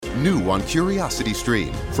New on Curiosity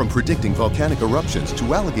Stream. From predicting volcanic eruptions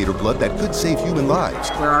to alligator blood that could save human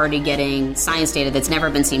lives. We're already getting science data that's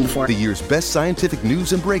never been seen before. The year's best scientific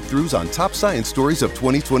news and breakthroughs on top science stories of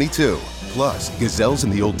 2022. Plus, gazelles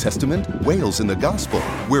in the Old Testament, whales in the Gospel.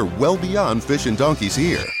 We're well beyond fish and donkeys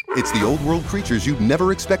here. It's the old world creatures you'd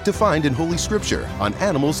never expect to find in Holy Scripture on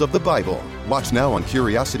Animals of the Bible. Watch now on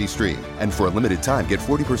Curiosity Stream. And for a limited time, get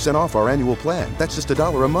 40% off our annual plan. That's just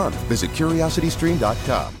 $1 a month. Visit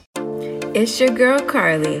curiositystream.com. It's your girl,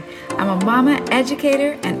 Carly. I'm a mama,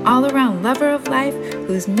 educator, and all-around lover of life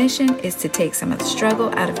whose mission is to take some of the struggle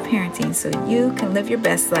out of parenting so you can live your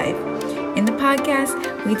best life. In the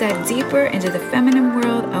podcast, we dive deeper into the feminine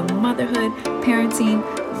world of motherhood, parenting,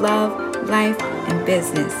 love, life, and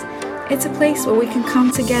business. It's a place where we can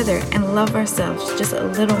come together and love ourselves just a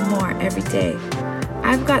little more every day.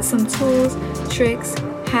 I've got some tools, tricks,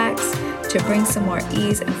 hacks to bring some more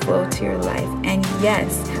ease and flow to your life. And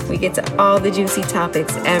yes, we get to all the juicy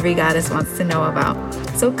topics every goddess wants to know about.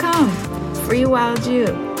 So come, free wild you.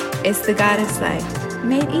 It's the Goddess Life,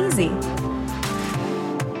 made easy.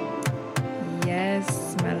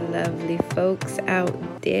 Yes, my lovely folks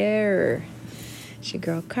out there. It's your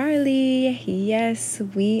girl Carly. Yes,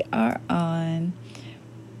 we are on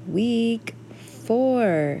week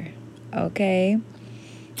 4. Okay.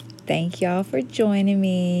 Thank y'all for joining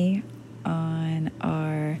me on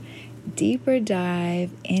our deeper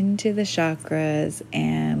dive into the chakras.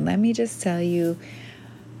 And let me just tell you,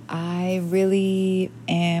 I really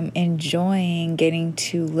am enjoying getting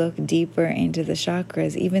to look deeper into the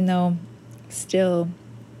chakras, even though still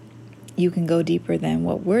you can go deeper than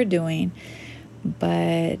what we're doing.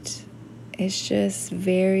 But it's just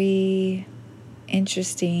very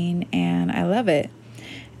interesting and I love it.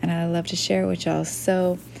 And I love to share it with y'all.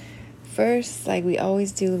 So first, like we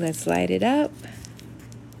always do, let's light it up.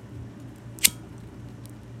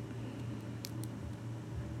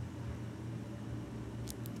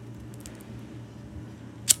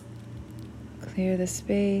 Clear the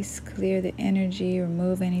space, clear the energy,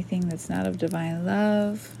 remove anything that's not of divine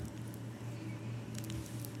love.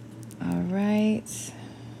 All right.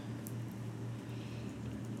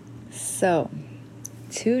 So,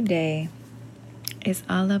 today is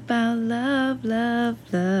all about love, love,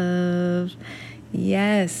 love.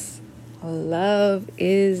 Yes, love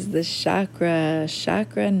is the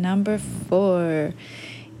chakra number 4.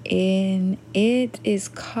 And it is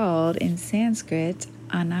called in Sanskrit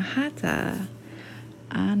Anahata.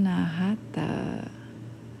 Anahata.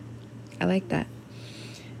 I like that.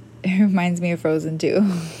 It reminds me of Frozen 2.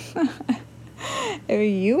 If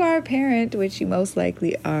you are a parent, which you most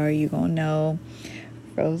likely are, you're going to know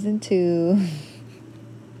Frozen 2.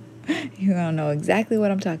 You're going to know exactly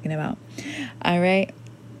what I'm talking about. All right.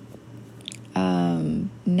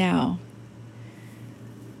 Now,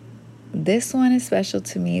 this one is special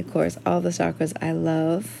to me. Of course, all the chakras I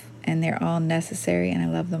love, and they're all necessary, and I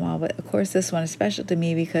love them all. But of course, this one is special to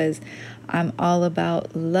me because I'm all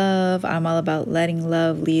about love. I'm all about letting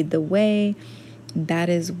love lead the way. That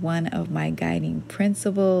is one of my guiding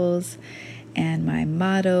principles and my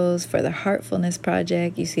mottos for the Heartfulness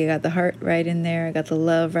Project. You see, I got the heart right in there. I got the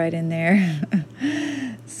love right in there.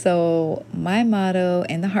 So my motto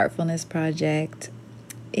in the Heartfulness Project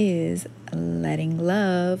is letting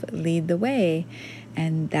love lead the way.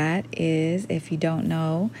 And that is, if you don't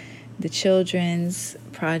know, the children's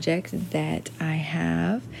project that I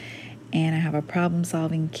have. And I have a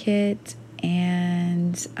problem-solving kit.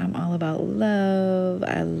 And I'm all about love.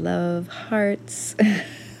 I love hearts.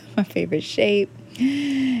 My favorite shape.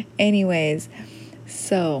 Anyways,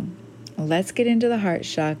 so let's get into the heart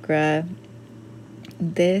chakra.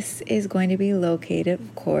 This is going to be located,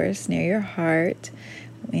 of course, near your heart.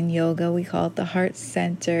 In yoga, we call it the heart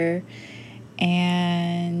center.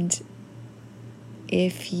 And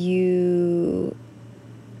if you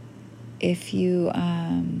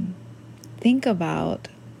think about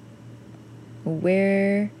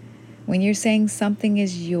when you're saying something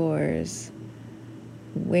is yours,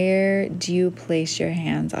 where do you place your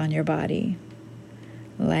hands on your body?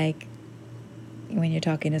 Like when you're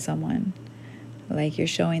talking to someone, like you're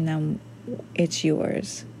showing them it's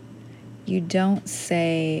yours. You don't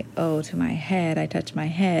say, oh, to my head, I touch my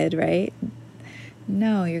head, right?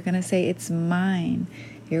 No, you're going to say it's mine.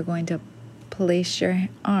 You're going to place your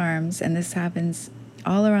arms, and this happens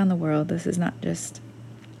all around the world. This is not just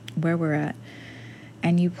where we're at.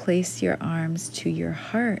 And you place your arms to your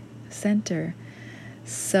heart center.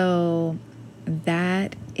 So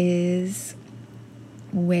that is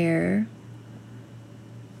where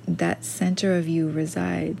that center of you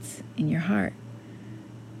resides, in your heart.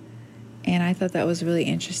 And I thought that was really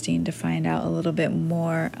interesting to find out a little bit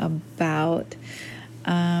more about.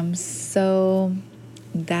 So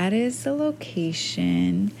that is the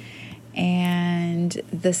location. And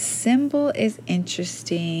the symbol is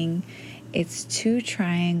interesting. It's two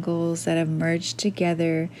triangles that have merged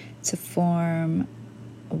together to form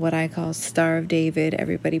what I call Star of David.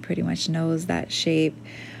 Everybody pretty much knows that shape.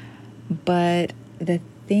 But the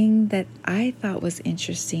thing that I thought was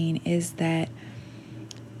interesting is that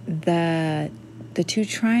the two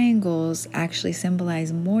triangles actually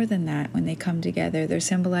symbolize more than that when they come together. They're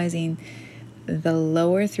symbolizing the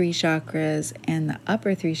lower three chakras and the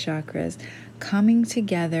upper three chakras coming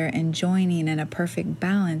together and joining in a perfect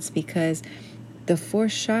balance, because the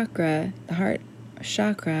fourth chakra, the heart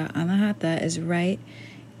chakra, Anahata, is right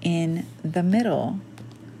in the middle.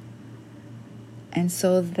 And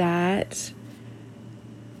so that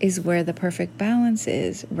is where the perfect balance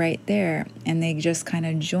is, right there. And they just kind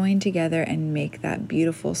of join together and make that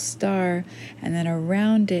beautiful star. And then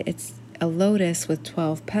around it, it's a lotus with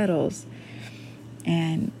 12 petals.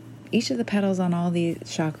 And each of the petals on all these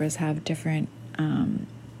chakras have different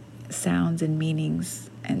sounds and meanings,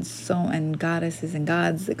 and goddesses and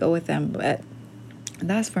gods that go with them. But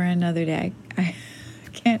that's for another day. I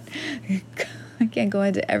can't go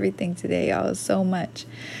into everything today, y'all. It's so much.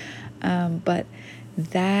 But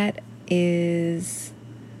that is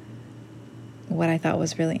what I thought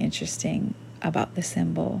was really interesting about the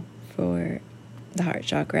symbol for the heart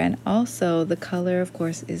chakra. And also the color, of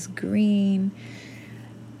course, is green.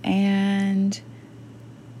 And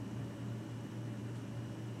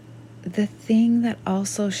the thing that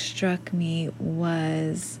also struck me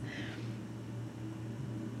was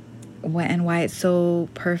why it's so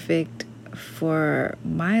perfect for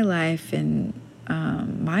my life and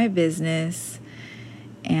my business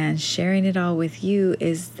and sharing it all with you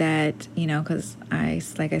is that, because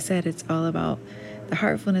like I said, it's all about the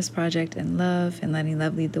Heartfulness Project and love and letting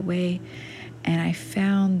love lead the way. And I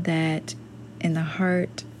found that in the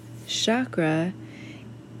heart chakra,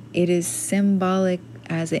 it is symbolic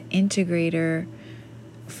as an integrator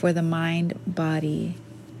for the mind, body,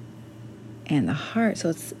 and the heart.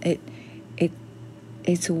 So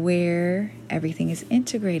it's where everything is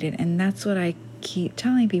integrated. And that's what I keep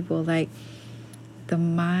telling people, like, the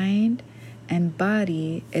mind and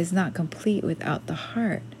body is not complete without the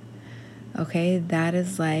heart. Okay, that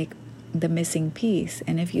is like the missing piece.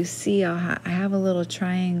 And if you see, I have a little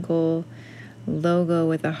triangle logo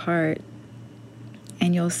with a heart,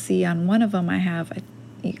 and you'll see on one of them I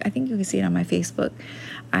think you can see it on my Facebook.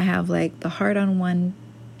 I have like the heart on one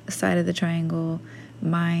side of the triangle,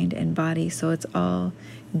 mind and body, so it's all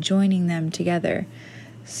joining them together.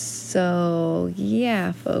 So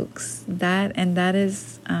yeah, folks, that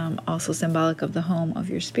is also symbolic of the home of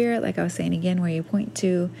your spirit, like I was saying again, where you point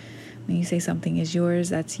to when you say something is yours,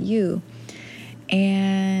 that's you.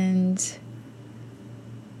 And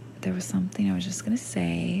there was something I was just going to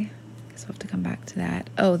say. I guess we'll have to come back to that.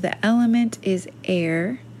 Oh, the element is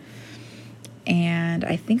air. And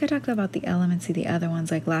I think I talked about the elements of the other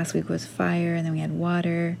ones. Like last week was fire, and then we had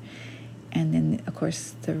water. And then, of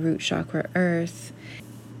course, the root chakra, earth.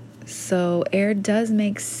 So air does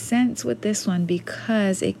make sense with this one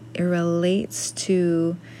because it relates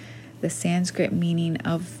to the Sanskrit meaning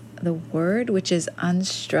of the word, which is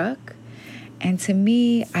unstruck. And to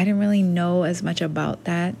me, I didn't really know as much about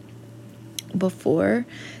that before.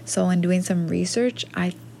 So in doing some research,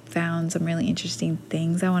 I found some really interesting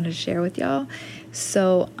things I wanted to share with y'all.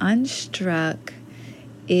 So unstruck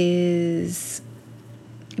is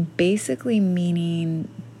basically meaning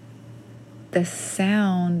the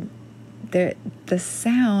sound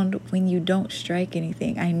when you don't strike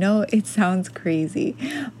anything. I know it sounds crazy,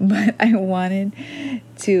 but I wanted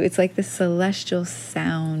to, it's like the celestial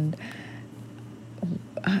sound.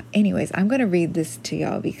 Anyways, I'm going to read this to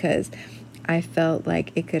y'all because I felt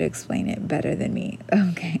like it could explain it better than me.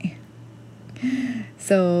 Okay.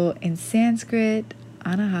 So in Sanskrit,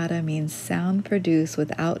 Anahata means sound produced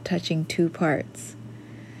without touching two parts.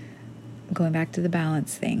 Going back to the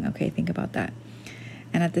balance thing. Okay, think about that.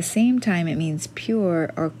 And at the same time, it means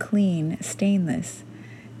pure or clean, stainless.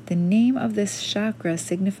 The name of this chakra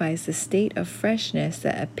signifies the state of freshness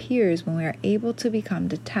that appears when we are able to become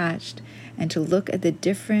detached and to look at the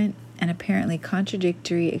different and apparently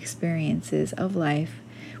contradictory experiences of life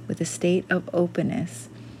with a state of openness.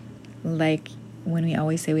 Like when we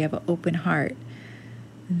always say we have an open heart,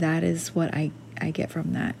 that is what I get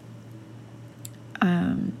from that.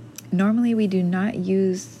 Normally we're not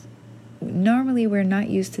used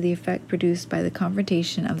to the effect produced by the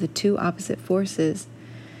confrontation of the two opposite forces.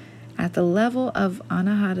 At the level of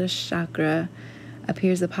Anahata chakra,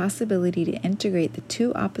 appears the possibility to integrate the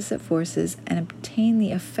two opposite forces and obtain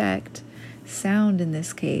the effect, sound in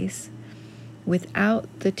this case, without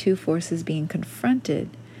the two forces being confronted,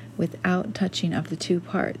 without touching of the two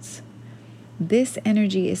parts. This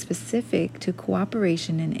energy is specific to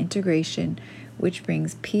cooperation and integration, which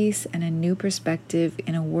brings peace and a new perspective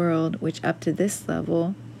in a world which up to this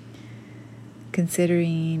level,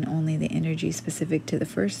 considering only the energy specific to the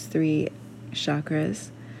first three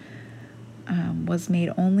chakras, was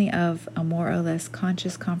made only of a more or less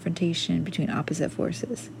conscious confrontation between opposite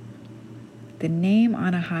forces. The name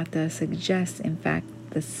Anahata suggests, in fact,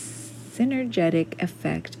 the synergetic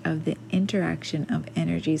effect of the interaction of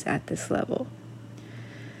energies at this level.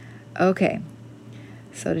 Okay,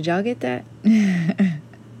 so did y'all get that?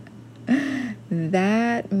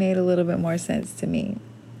 That made a little bit more sense to me.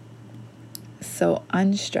 So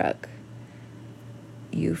unstruck,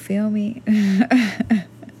 you feel me?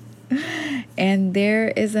 And there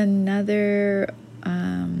is another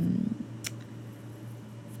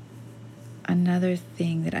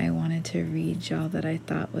thing that I wanted to read y'all that I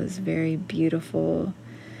thought was very beautiful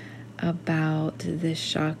about this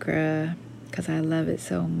chakra, because I love it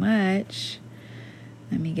so much.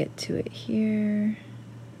 Let me get to it here.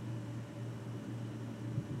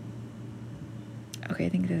 Okay, I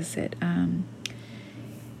think this is it.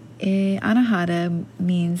 Anahata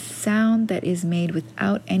means sound that is made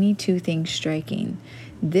without any two things striking.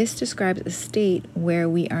 This describes a state where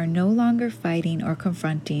we are no longer fighting or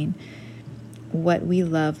confronting what we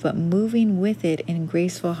love, but moving with it in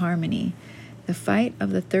graceful harmony. The fight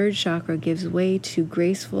of the third chakra gives way to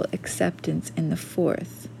graceful acceptance in the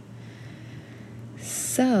fourth.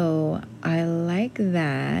 So I like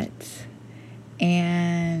that,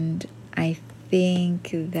 and I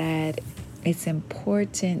think that it's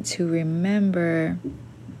important to remember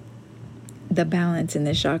the balance in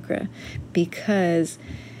this chakra, because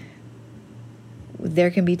there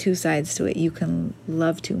can be two sides to it. You can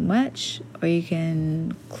love too much, or you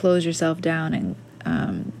can close yourself down and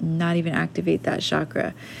not even activate that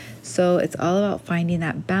chakra. So it's all about finding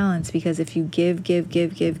that balance, because if you give,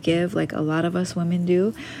 like a lot of us women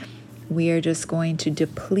do, we are just going to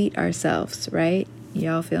deplete ourselves, right?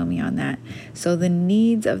 Y'all feel me on that? So the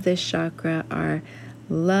needs of this chakra are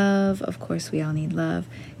love. Of course, we all need love,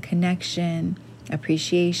 connection,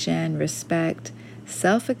 appreciation, respect,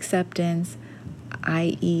 self-acceptance,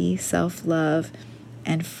 i.e. self-love,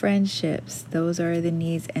 and friendships. Those are the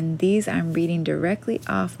needs, and these I'm reading directly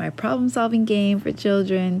off my problem-solving game for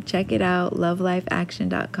children. Check it out,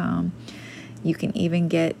 lovelifeaction.com. You can even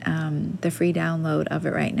get the free download of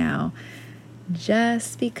it right now.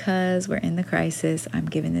 Just because we're in the crisis, I'm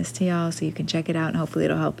giving this to y'all so you can check it out, and hopefully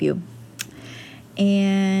it'll help you.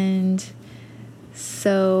 And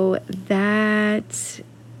so that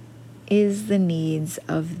is the needs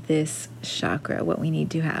of this chakra, what we need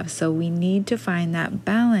to have. So we need to find that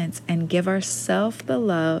balance and give ourselves the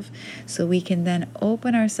love so we can then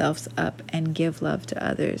open ourselves up and give love to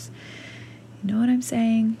others. You know what I'm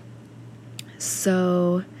saying?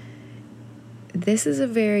 So this is a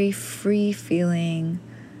very free feeling,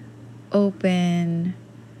 open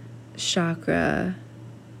chakra,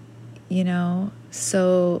 you know?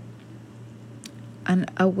 So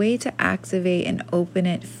a way to activate and open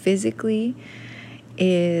it physically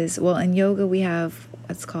is, well, in yoga we have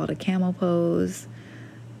what's called a camel pose.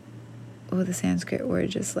 Oh, the Sanskrit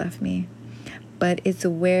word just left me. But it's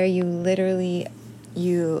where you literally,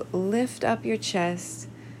 you lift up your chest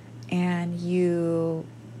and you're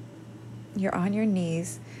on your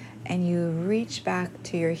knees and you reach back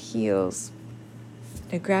to your heels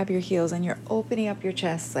to grab your heels, and you're opening up your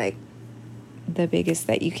chest like the biggest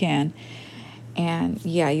that you can. And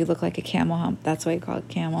yeah, you look like a camel hump. That's why you call it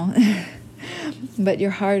camel. But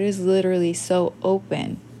your heart is literally so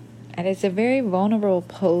open. And it's a very vulnerable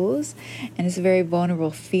pose, and it's a very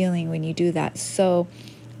vulnerable feeling when you do that. So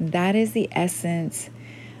that is the essence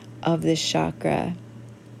of this chakra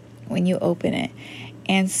when you open it.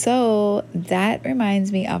 And so that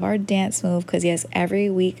reminds me of our dance move, because yes, every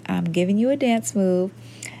week I'm giving you a dance move.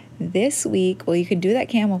 This week, well, you can do that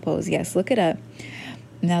camel pose. Yes, look it up.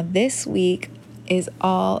 Now this week is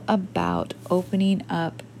all about opening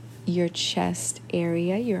up your chest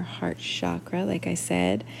area, your heart chakra, like I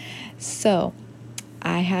said. So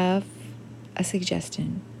I have a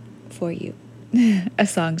suggestion for you, a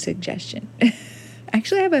song suggestion.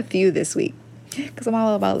 Actually, I have a few this week because I'm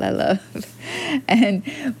all about that love. And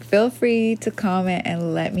feel free to comment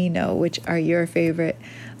and let me know which are your favorite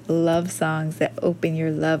love songs that open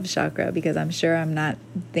your love chakra, because I'm sure I'm not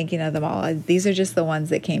thinking of them all. These are just the ones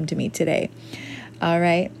that came to me today. All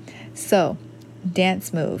right. So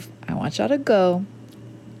dance move. I want y'all to go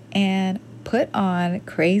and put on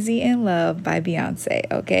Crazy in Love by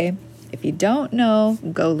Beyonce, okay? If you don't know,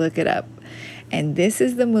 go look it up. And this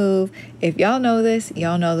is the move. If y'all know this,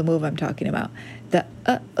 y'all know the move I'm talking about. The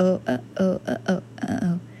uh-oh.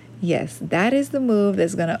 Yes, that is the move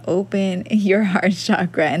that's going to open your heart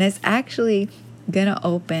chakra. And it's actually going to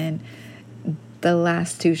open the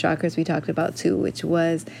last two chakras we talked about too, which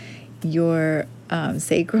was your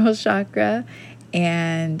sacral chakra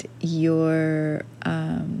and your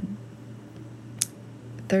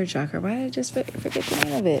third chakra. Why did I just forget the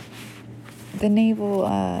name of it? The navel,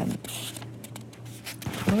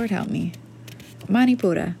 Lord help me.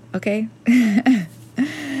 Manipura, okay?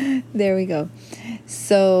 There we go.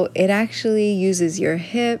 So it actually uses your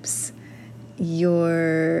hips,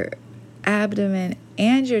 your abdomen,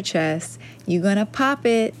 and your chest. You're going to pop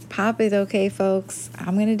it, okay, folks?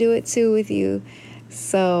 I'm going to do it too with you.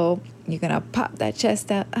 So you're going to pop that chest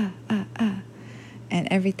out, and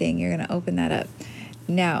everything. You're going to open that up.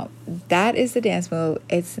 Now, that is the dance move.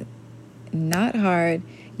 It's not hard.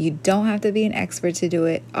 You don't have to be an expert to do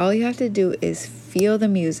it. All you have to do is feel the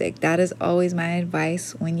music. That is always my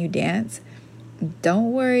advice when you dance.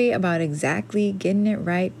 Don't worry about exactly getting it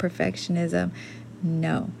right, perfectionism.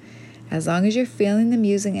 No. As long as you're feeling the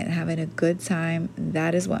music and having a good time,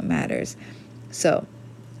 that is what matters. So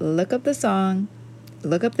look up the song,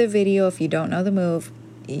 look up the video. If you don't know the move,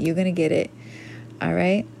 you're going to get it. All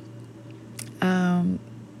right.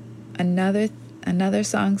 Another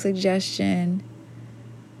song suggestion.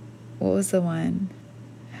 What was the one?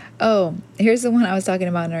 Oh, here's the one I was talking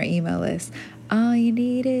about in our email list. All you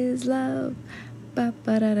need is love.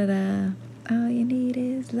 Ba-ba-da-da-da. All you need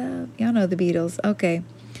is love. Y'all know the Beatles. Okay.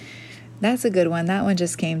 That's a good one. That one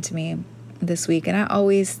just came to me this week. And I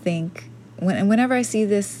always think, whenever I see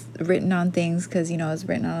this written on things, because, it's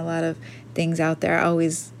written on a lot of things out there, I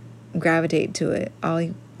always gravitate to it. All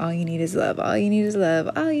you need is love. All you need is love.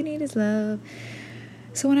 All you need is love.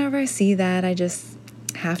 So whenever I see that, I just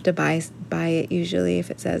have to buy it usually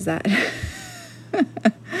if it says that. I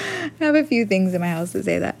have a few things in my house that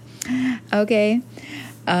say that. Okay.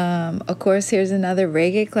 Of course, here's another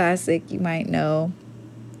reggae classic you might know.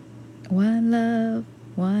 One love,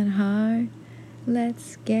 one heart.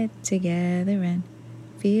 Let's get together and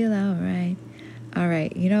feel alright. All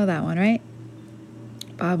right. You know that one, right?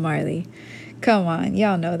 Bob Marley. Come on.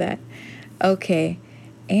 Y'all know that. Okay.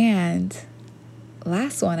 And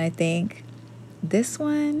last one, I think. This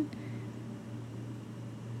one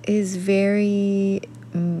is very,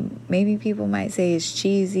 maybe people might say it's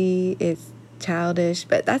cheesy, it's childish,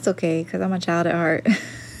 but that's okay because I'm a child at heart.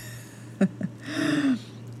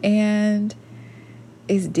 And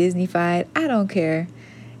it's Disney-fied. I don't care.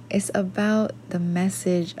 It's about the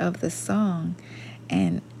message of the song.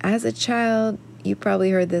 And as a child, you probably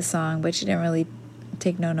heard this song, but you didn't really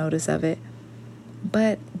take no notice of it.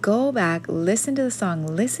 But go back, listen to the song,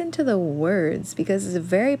 listen to the words, because it's a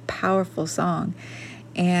very powerful song.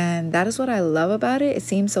 And that is what I love about it. It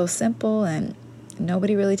seems so simple and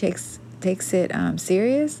nobody really takes it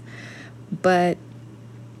serious. But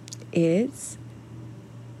it's,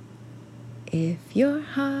 if your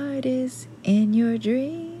heart is in your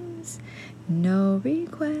dreams, no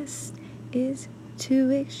request is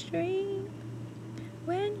too extreme.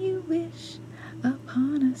 When you wish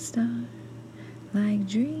upon a star, like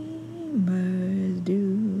dreamers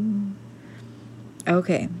do.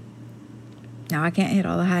 Okay. Now I can't hit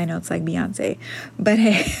all the high notes like Beyonce, but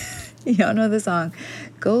hey, y'all know the song.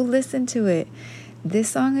 Go listen to it. This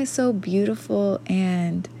song is so beautiful,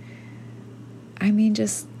 and I mean,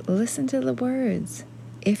 just listen to the words.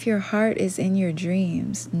 If your heart is in your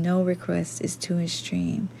dreams, no request is too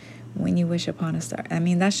extreme. When you wish upon a star. I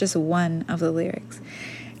mean, that's just one of the lyrics.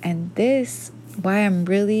 And why I'm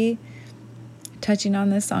really touching on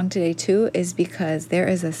this song today too, is because there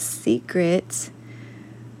is a secret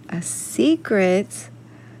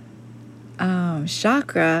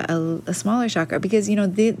chakra, a smaller chakra, because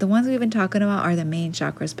the ones we've been talking about are the main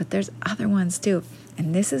chakras, but there's other ones too,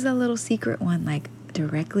 and this is a little secret one, like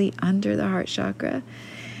directly under the heart chakra,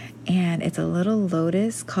 and it's a little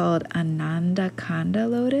lotus called Ananda Kanda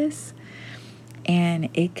lotus, and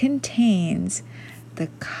it contains the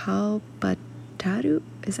Kalpataru.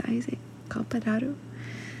 Is that how you say it? Kalpataru?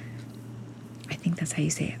 I think that's how you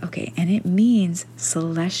say it. Okay, and it means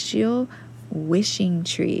celestial wishing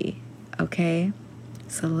tree. Okay,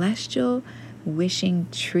 celestial wishing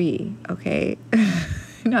tree. Okay,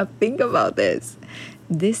 now think about this.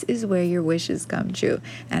 This is where your wishes come true.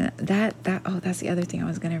 And that's the other thing I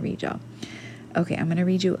was gonna read y'all. Okay, I'm gonna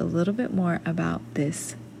read you a little bit more about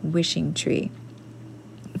this wishing tree.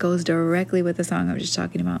 It goes directly with the song I was just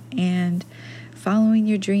talking about. And following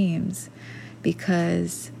your dreams,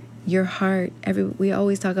 because your heart, we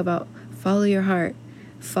always talk about follow your heart,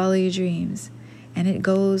 follow your dreams, and it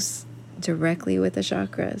goes directly with the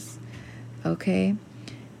chakras. Okay?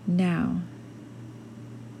 Now,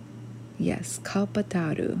 yes,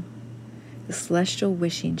 Kalpataru, the celestial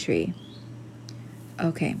wishing tree.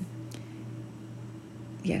 Okay.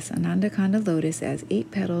 Yes, Anandakanda lotus has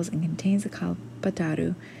 8 petals and contains the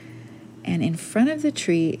Kalpataru. And in front of the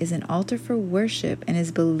tree is an altar for worship, and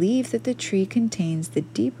is believed that the tree contains the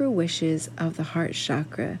deeper wishes of the heart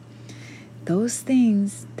chakra. Those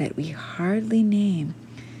things that we hardly name,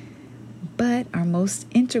 but are most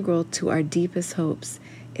integral to our deepest hopes.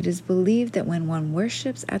 It is believed that when one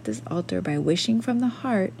worships at this altar by wishing from the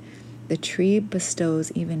heart, the tree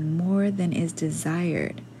bestows even more than is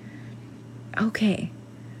desired. Okay.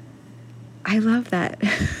 I love that.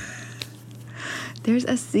 There's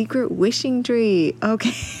a secret wishing tree.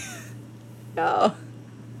 Okay. Oh,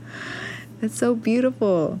 that's so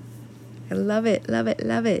beautiful. I love it, love it,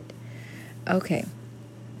 love it. Okay.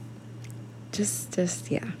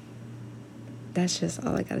 Just, yeah. That's just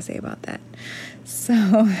all I got to say about that.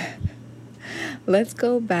 So let's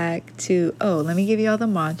go back to, let me give you all the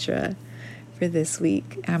mantra for this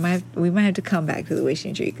week. We might have to come back to the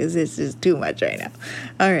wishing tree because it's just too much right now.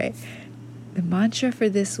 All right. The mantra for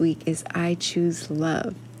this week is I choose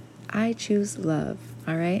love. I choose love.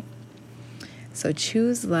 All right. So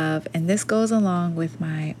choose love. And this goes along with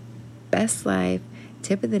my best life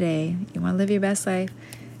tip of the day. You want to live your best life?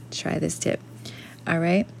 Try this tip. All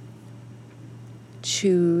right.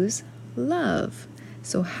 Choose love.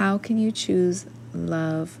 So how can you choose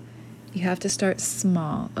love? You have to start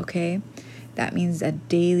small. Okay. That means a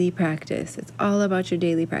daily practice. It's all about your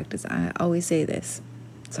daily practice. I always say this,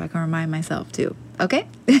 so I can remind myself too. Okay?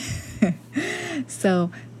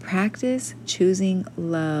 So practice choosing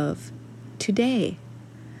love today.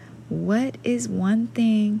 What is one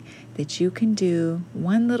thing that you can do,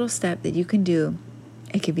 one little step that you can do?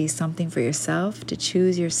 It could be something for yourself, to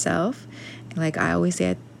choose yourself. Like I always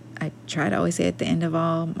say, I try to always say at the end of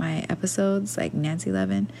all my episodes, like Nancy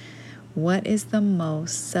Levin, what is the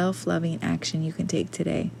most self-loving action you can take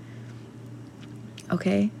today?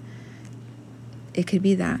 Okay? It could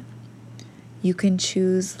be that. You can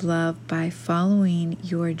choose love by following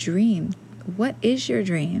your dream. What is your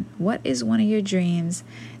dream? What is one of your dreams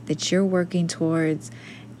that you're working towards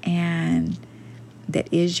and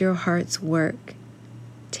that is your heart's work?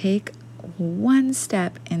 Take one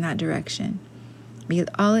step in that direction, because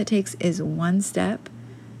all it takes is one step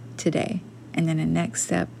today and then the next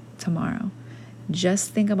step tomorrow.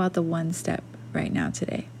 Just think about the one step right now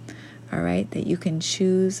today. All right? That you can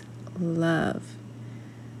choose love.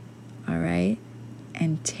 All right?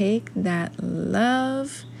 And take that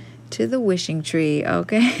love to the wishing tree,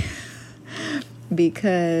 okay?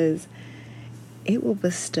 Because it will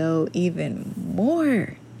bestow even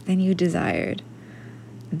more than you desired.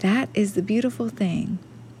 That is the beautiful thing.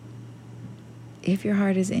 If your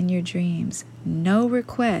heart is in your dreams, no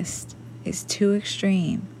request is too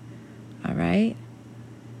extreme. All right?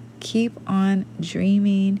 Keep on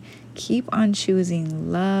dreaming. Keep on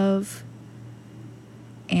choosing love.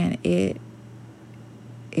 And it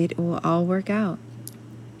will all work out.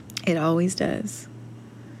 It always does.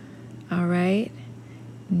 All right?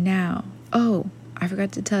 Now, I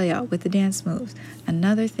forgot to tell y'all with the dance moves.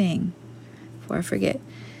 Another thing, before I forget.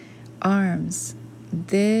 Arms.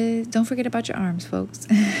 Don't forget about your arms, folks.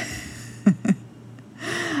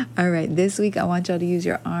 All right, this week I want y'all to use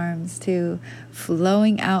your arms too,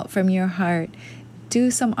 flowing out from your heart. Do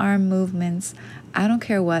some arm movements. I don't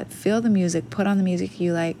care what. Feel the music. Put on the music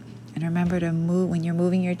you like. And remember to move when you're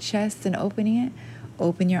moving your chest and opening it.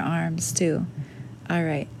 Open your arms too. All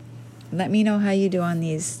right. Let me know how you do on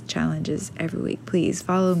these challenges every week. Please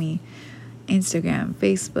follow me. Instagram,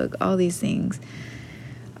 Facebook, all these things.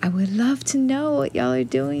 I would love to know what y'all are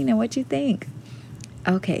doing and what you think.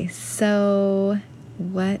 Okay, so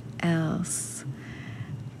what else?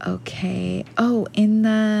 Okay.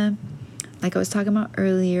 Like I was talking about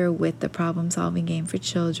earlier with the problem-solving game for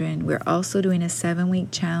children, we're also doing a 7-week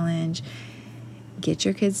challenge. Get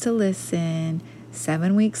your kids to listen.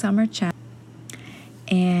 7-week summer challenge.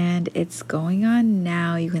 And it's going on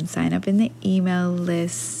now. You can sign up in the email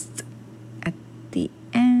list at the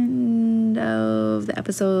end of the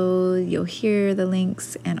episode. You'll hear the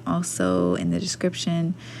links, and also in the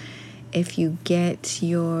description. If you get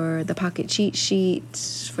the pocket cheat sheet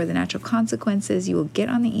for the natural consequences, you will get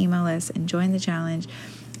on the email list and join the challenge.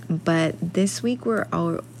 But this week we're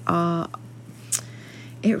all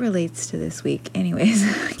it relates to this week. Anyways,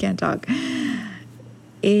 I can't talk.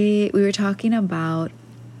 We were talking about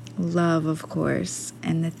love, of course.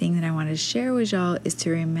 And the thing that I want to share with y'all is to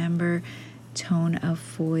remember tone of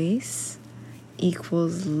voice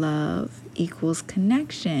equals love equals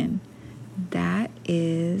connection. That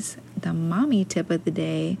is the mommy tip of the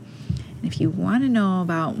day. And if you want to know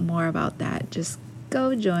more about that, just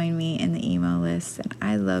go join me in the email list. And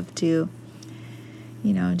I love to,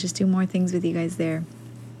 just do more things with you guys there.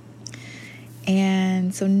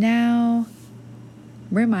 And so now,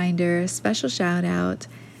 reminder, special shout out.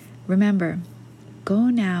 Remember, go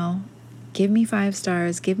now, give me 5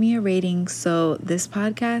 stars, give me a rating so this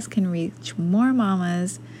podcast can reach more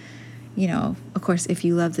mamas. Of course, if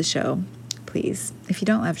you love the show, please. If you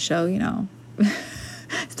don't love the show,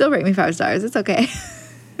 still rate me 5 stars. It's okay.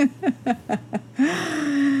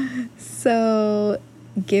 So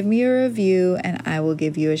give me a review and I will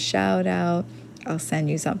give you a shout out. I'll send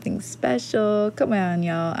you something special. Come on,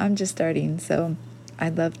 y'all. I'm just starting, so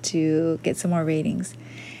I'd love to get some more ratings.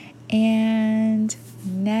 And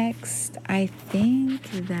next, I think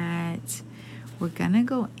that we're going to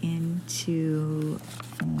go into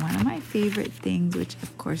one of my favorite things, which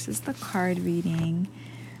of course is the card reading,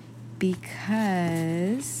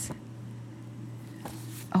 because,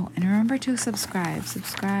 and remember to subscribe,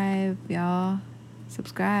 y'all.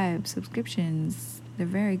 Subscriptions. They're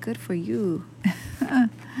very good for you. All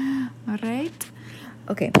right.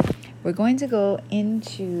 Okay. We're going to go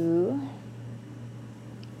into,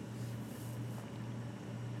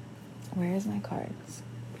 where's my cards?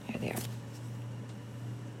 Here they are.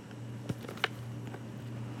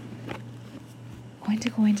 Going to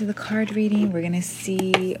go into the card reading. We're going to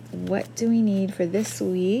see what do we need for this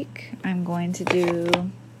week. I'm going to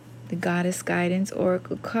do the Goddess Guidance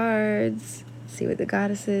Oracle cards. See what the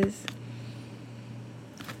goddesses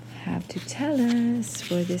have to tell us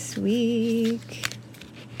for this week.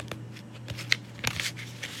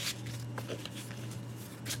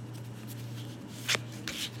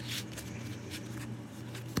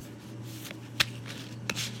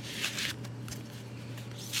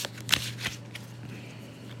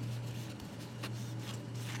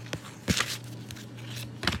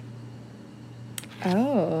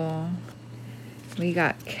 Oh, we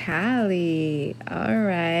got Callie. All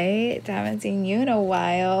right. Haven't seen you in a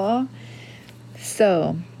while.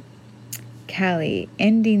 So, Callie,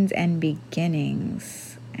 endings and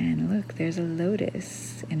beginnings. And look, there's a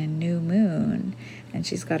lotus and a new moon. And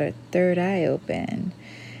she's got her third eye open.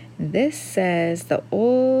 This says the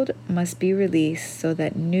old must be released so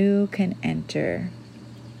that new can enter.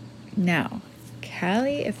 Now,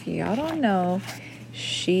 Callie, if y'all don't know,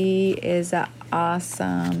 she is an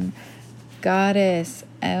awesome goddess.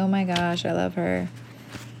 Oh my gosh, I love her.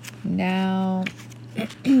 Now,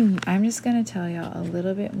 I'm just going to tell y'all a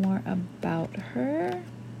little bit more about her.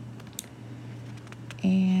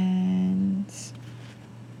 And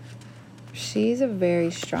she's a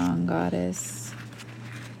very strong goddess.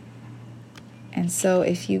 And so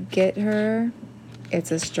if you get her,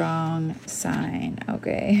 it's a strong sign,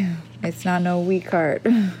 okay? It's not no weak heart.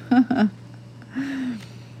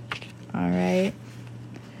 All right.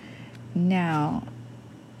 Now,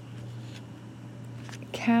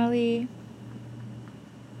 Callie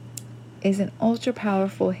is an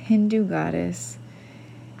ultra-powerful Hindu goddess,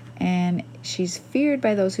 and she's feared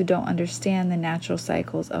by those who don't understand the natural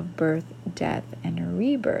cycles of birth, death, and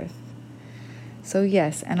rebirth. So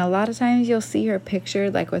yes, and a lot of times you'll see her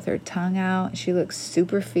pictured like with her tongue out. She looks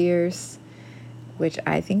super fierce, which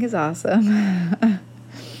I think is awesome.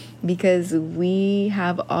 Because we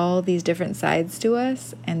have all these different sides to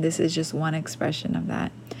us, and this is just one expression of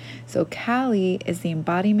that. So Callie is the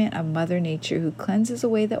embodiment of Mother Nature who cleanses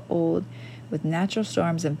away the old with natural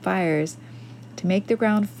storms and fires to make the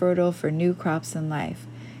ground fertile for new crops and life.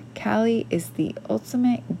 Callie is the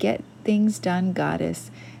ultimate get things done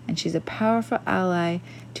goddess, and she's a powerful ally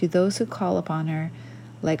to those who call upon her.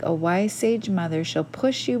 Like a wise sage mother, she'll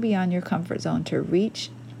push you beyond your comfort zone to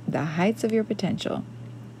reach the heights of your potential.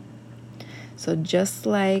 So just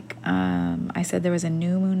like I said there was a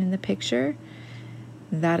new moon in the picture,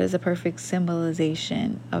 that is a perfect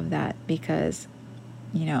symbolization of that, because,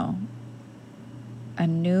 a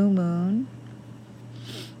new moon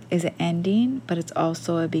is an ending, but it's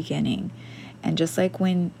also a beginning. And just like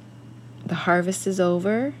when the harvest is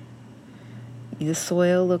over, the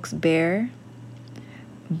soil looks bare,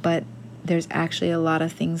 but there's actually a lot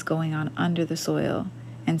of things going on under the soil,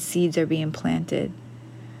 and seeds are being planted.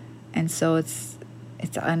 And so it's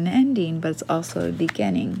an ending, but it's also a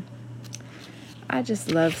beginning. I just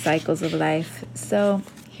love cycles of life. So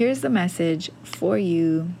here's the message for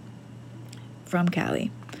you from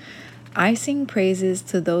Callie. I sing praises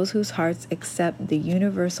to those whose hearts accept the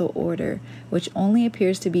universal order, which only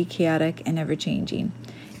appears to be chaotic and ever changing.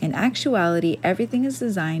 In actuality, everything is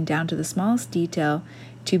designed down to the smallest detail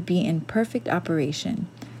to be in perfect operation.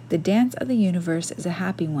 The dance of the universe is a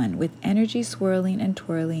happy one, with energy swirling and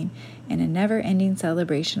twirling in a never-ending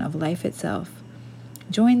celebration of life itself.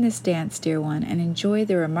 Join this dance, dear one, and enjoy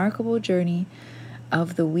the remarkable journey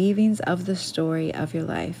of the weavings of the story of your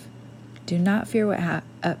life. Do not fear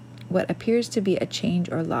what appears to be a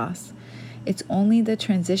change or loss. It's only the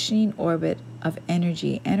transitioning orbit of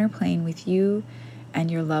energy interplaying with you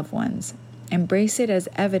and your loved ones. Embrace it as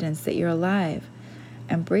evidence that you're alive.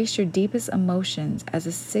 Embrace your deepest emotions as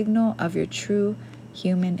a signal of your true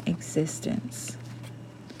human existence.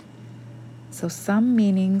 So some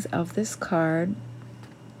meanings of this card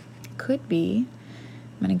could be,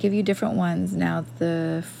 I'm going to give you different ones. Now,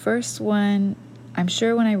 the first one, I'm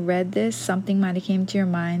sure when I read this, something might have came to your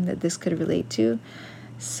mind that this could relate to.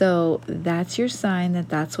 So that's your sign that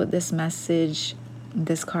that's what this message,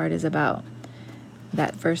 this card is about.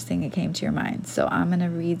 That first thing that came to your mind. So I'm going to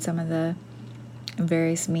read some of the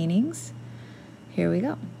various meanings. Here we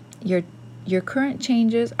go. Your current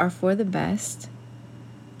changes are for the best.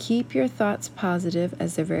 Keep your thoughts positive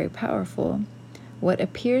as they're very powerful. What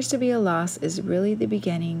appears to be a loss is really the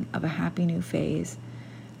beginning of a happy new phase.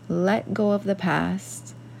 Let go of the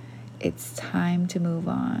past. It's time to move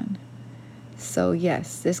on. So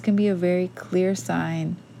yes, this can be a very clear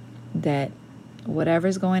sign that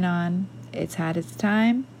whatever's going on, it's had its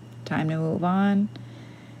time to move on,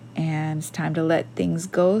 and it's time to let things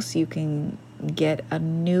go so you can get a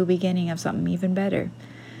new beginning of something even better.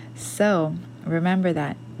 So remember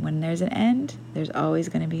that when there's an end, there's always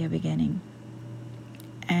going to be a beginning.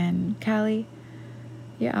 And Callie,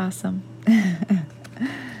 you're awesome.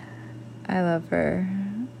 I love her.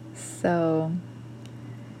 So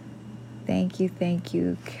thank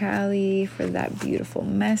you, Callie, for that beautiful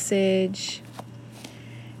message.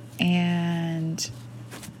 And,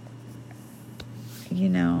 you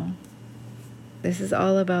know, this is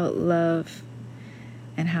all about love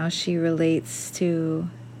and how she relates to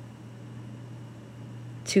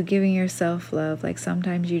giving yourself love. Like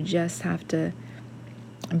sometimes you just have to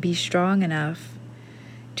be strong enough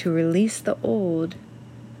to release the old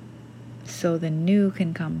so the new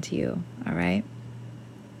can come to you, all right?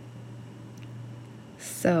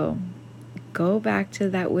 So go back to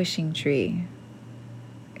that wishing tree.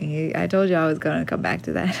 I told you I was going to come back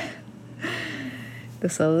to that. The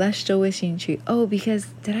celestial wishing tree. Oh, because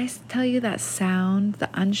did I tell you that sound, the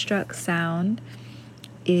unstruck sound,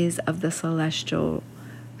 is of the celestial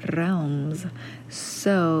realms?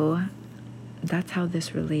 So that's how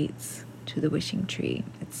this relates to the wishing tree.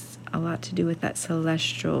 It's a lot to do with that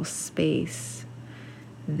celestial space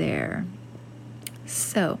there.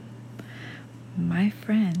 So, my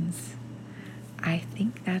friends, I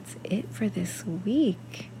think that's it for this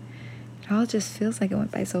week. It all just feels like it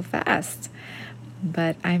went by so fast.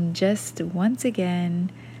 But I'm just once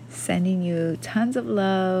again sending you tons of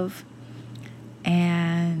love.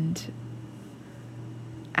 And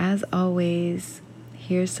as always,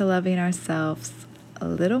 here's to loving ourselves a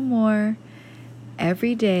little more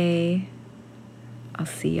every day. I'll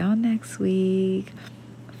see y'all next week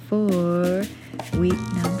for week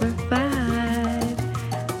number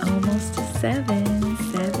 5. Almost to 7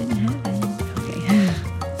 heaven. Okay.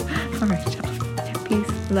 All right, y'all.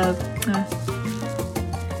 Peace, love.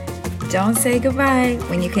 Don't say goodbye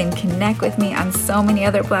when you can connect with me on so many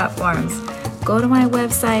other platforms. Go to my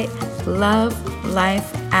website,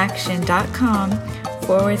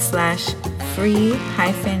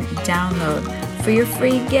 lovelifeaction.com/free-download for your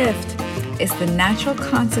free gift. It's the Natural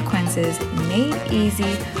Consequences Made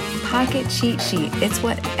Easy Pocket Cheat Sheet. It's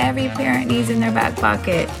what every parent needs in their back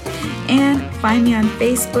pocket. And find me on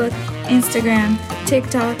Facebook, Instagram,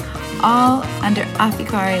 TikTok, all under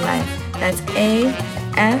Afikari Life. That's AFIKARI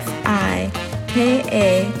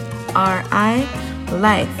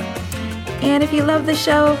Life. And if you love the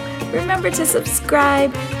show, remember to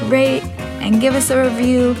subscribe, rate, and give us a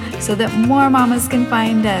review so that more mamas can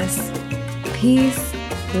find us. Peace,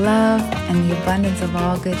 love, and the abundance of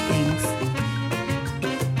all good things.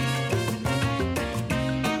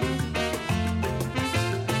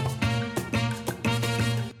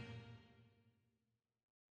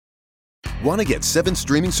 Want to get 7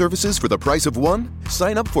 streaming services for the price of 1?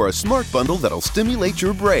 Sign up for a smart bundle that'll stimulate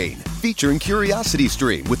your brain. Featuring Curiosity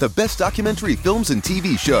Stream with the best documentary films and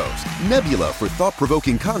TV shows, Nebula for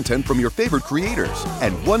thought-provoking content from your favorite creators,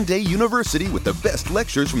 and One Day University with the best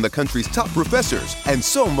lectures from the country's top professors, and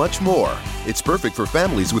so much more. It's perfect for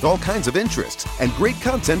families with all kinds of interests, and great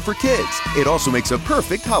content for kids. It also makes a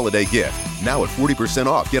perfect holiday gift. Now at 40%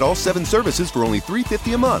 off, get all 7 services for only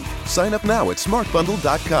 $3.50 a month. Sign up now at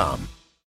smartbundle.com.